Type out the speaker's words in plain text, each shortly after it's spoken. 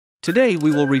Today we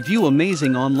will review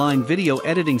amazing online video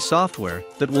editing software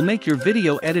that will make your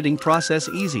video editing process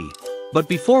easy. But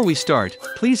before we start,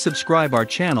 please subscribe our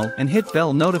channel and hit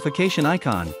bell notification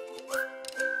icon.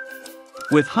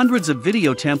 With hundreds of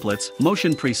video templates,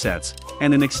 motion presets,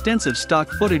 and an extensive stock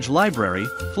footage library,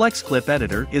 FlexClip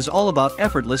Editor is all about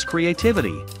effortless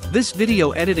creativity. This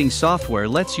video editing software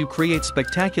lets you create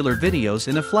spectacular videos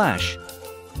in a flash.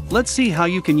 Let's see how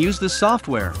you can use this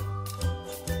software.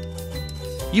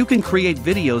 You can create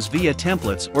videos via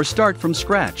templates or start from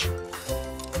scratch.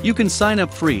 You can sign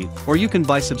up free, or you can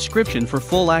buy subscription for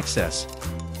full access.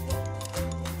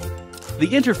 The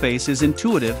interface is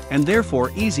intuitive and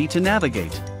therefore easy to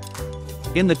navigate.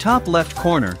 In the top left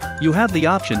corner, you have the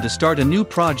option to start a new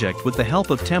project with the help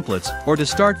of templates or to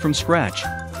start from scratch.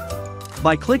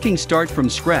 By clicking Start from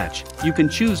Scratch, you can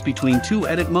choose between two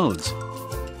edit modes.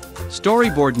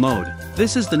 Storyboard Mode.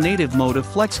 This is the native mode of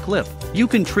FlexClip. You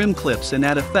can trim clips and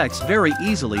add effects very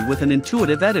easily with an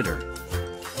intuitive editor.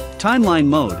 Timeline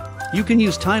Mode. You can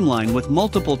use timeline with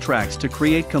multiple tracks to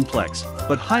create complex,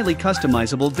 but highly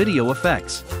customizable video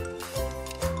effects.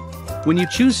 When you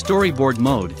choose Storyboard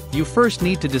Mode, you first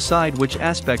need to decide which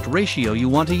aspect ratio you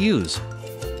want to use.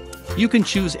 You can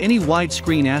choose any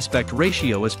widescreen aspect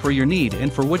ratio as per your need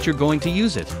and for what you're going to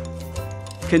use it.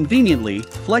 Conveniently,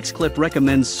 FlexClip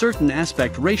recommends certain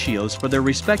aspect ratios for their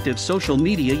respective social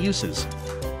media uses.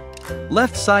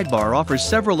 Left sidebar offers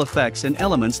several effects and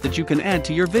elements that you can add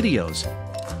to your videos.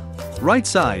 Right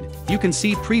side, you can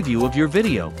see preview of your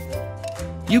video.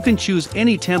 You can choose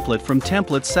any template from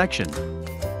Templates section.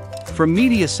 From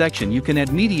Media section you can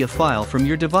add media file from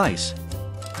your device.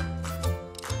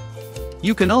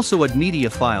 You can also add media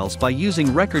files by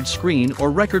using Record Screen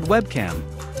or Record Webcam.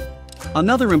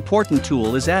 Another important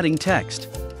tool is adding text.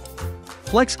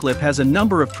 FlexClip has a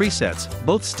number of presets,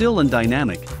 both still and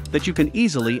dynamic, that you can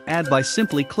easily add by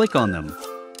simply click on them.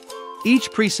 Each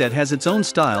preset has its own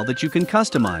style that you can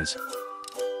customize.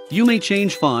 You may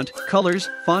change font, colors,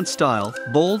 font style,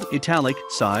 bold, italic,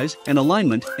 size, and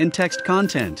alignment in text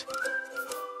content.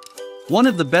 One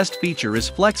of the best features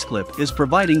is FlexClip is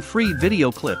providing free video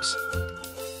clips.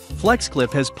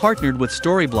 FlexClip has partnered with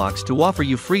Storyblocks to offer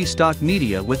you free stock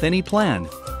media with any plan.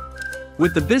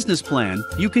 With the business plan,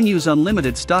 you can use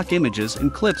unlimited stock images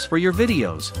and clips for your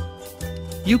videos.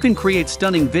 You can create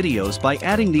stunning videos by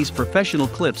adding these professional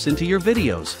clips into your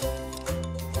videos.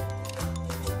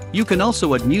 You can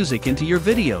also add music into your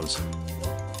videos.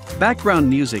 Background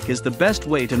music is the best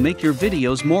way to make your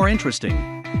videos more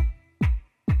interesting.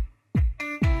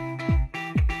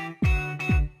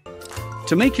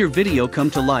 To make your video come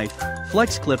to life,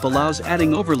 FlexClip allows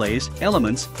adding overlays,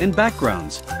 elements, and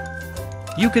backgrounds.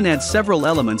 You can add several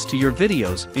elements to your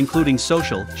videos, including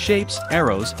social, shapes,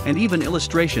 arrows, and even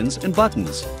illustrations and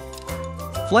buttons.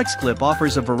 FlexClip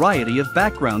offers a variety of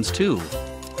backgrounds too.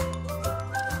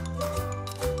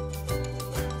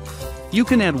 You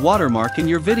can add watermark in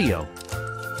your video.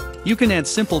 You can add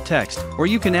simple text, or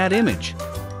you can add image.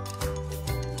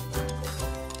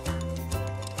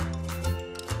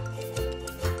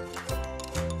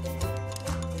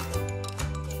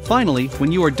 Finally,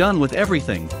 when you are done with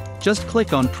everything, just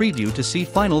click on Preview to see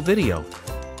final video.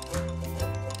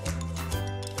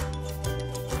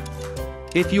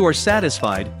 If you are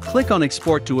satisfied, click on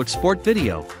Export to export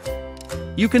video.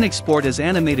 You can export as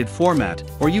animated format,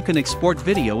 or you can export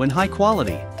video in high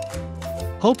quality.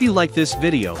 Hope you like this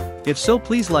video. If so,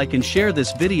 please like and share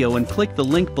this video and click the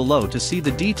link below to see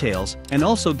the details and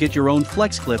also get your own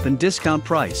FlexClip and discount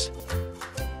price.